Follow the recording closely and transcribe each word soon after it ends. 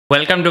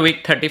Welcome to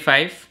week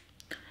 35.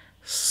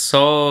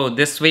 So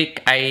this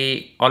week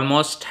I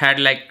almost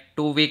had like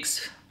 2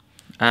 weeks,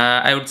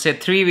 I would say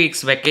 3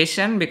 weeks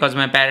vacation because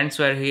my parents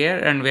were here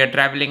and we are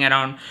traveling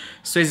around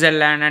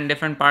Switzerland and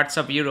different parts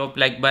of Europe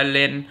like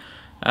Berlin,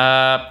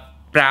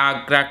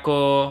 Prague,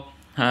 Krakow,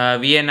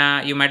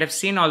 Vienna. You might have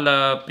seen all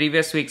the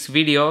previous week's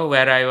video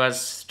where I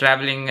was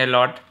traveling a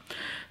lot.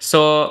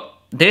 So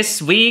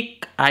this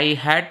week I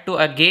had to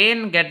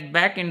again get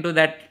back into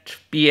that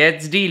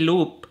PhD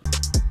loop.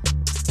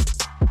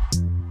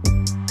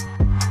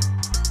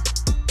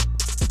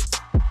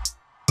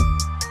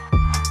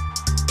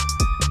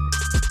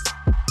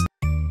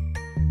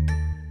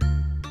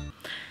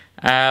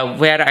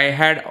 Where I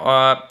had,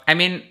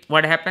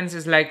 what happens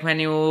is like when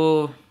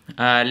you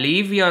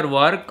leave your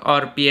work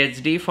or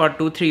PhD for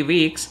 2-3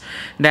 weeks,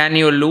 then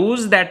you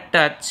lose that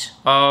touch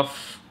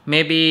of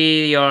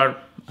maybe your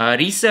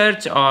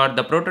research or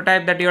the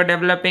prototype that you're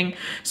developing.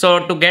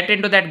 So to get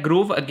into that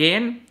groove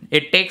again,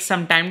 it takes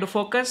some time to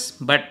focus,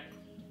 but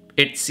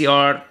it's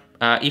your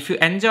if you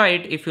enjoy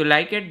it, if you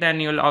like it, then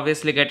you'll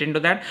obviously get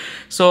into that.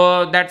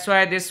 So that's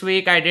why this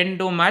week I didn't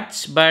do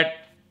much, but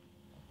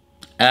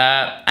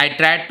I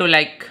tried to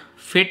like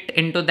fit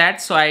into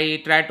that. So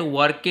I tried to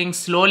working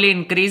slowly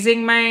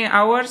increasing my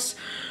hours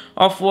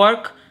of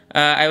work.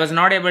 I was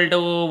not able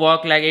to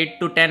work like 8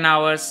 to 10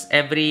 hours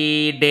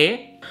every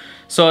day.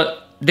 So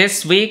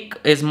this week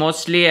is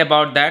mostly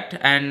about that,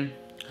 and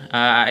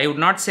I would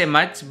not say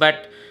much,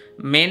 but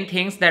main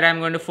things that I'm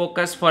going to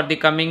focus for the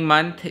coming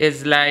month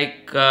is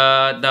like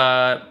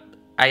I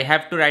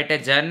have to write a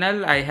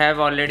journal. I have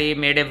already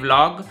made a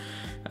vlog.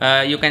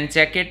 You can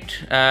check it.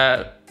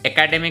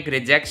 Academic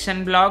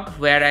rejection blog,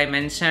 where I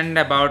mentioned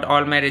about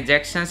all my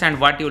rejections and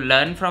what you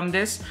learn from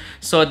this.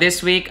 So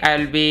this week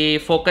I'll be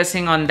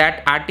focusing on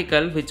that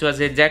article which was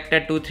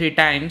rejected 2-3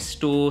 times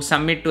to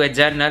submit to a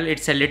journal.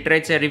 It's a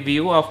literature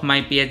review of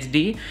my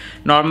PhD.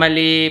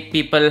 Normally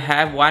people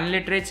have one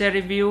literature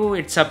review.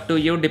 It's up to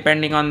you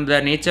depending on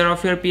the nature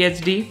of your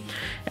PhD,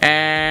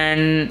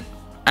 and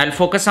I'll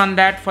focus on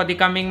that for the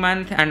coming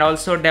month, and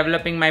also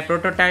developing my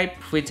prototype,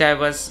 which I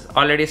was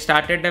already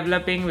started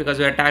developing because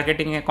we are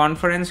targeting a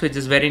conference which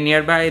is very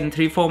nearby in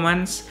 3-4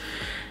 months,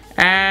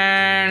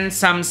 and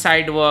some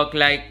side work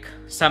like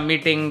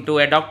submitting to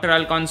a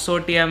doctoral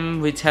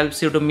consortium which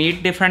helps you to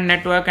meet different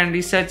network and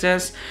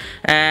researchers,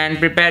 and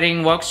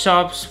preparing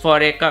workshops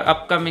for a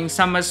upcoming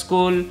summer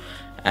school.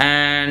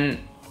 And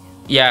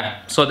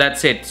yeah, so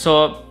that's it.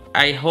 So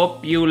I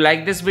hope you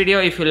like this video.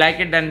 If you like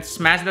it, then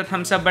smash the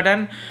thumbs up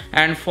button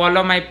and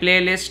follow my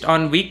playlist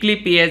on weekly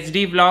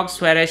PhD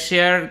vlogs where I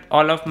share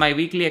all of my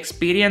weekly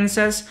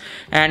experiences.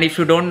 And if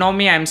you don't know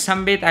me, I'm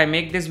Sambit. I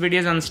make these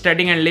videos on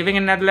studying and living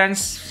in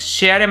Netherlands.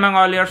 Share among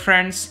all your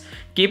friends.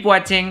 Keep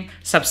watching.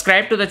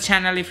 Subscribe to the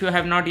channel if you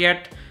have not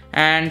yet.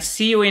 And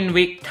see you in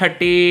week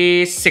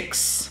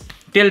 36.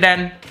 Till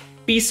then,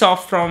 peace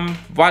off from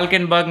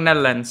Valkenburg,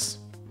 Netherlands.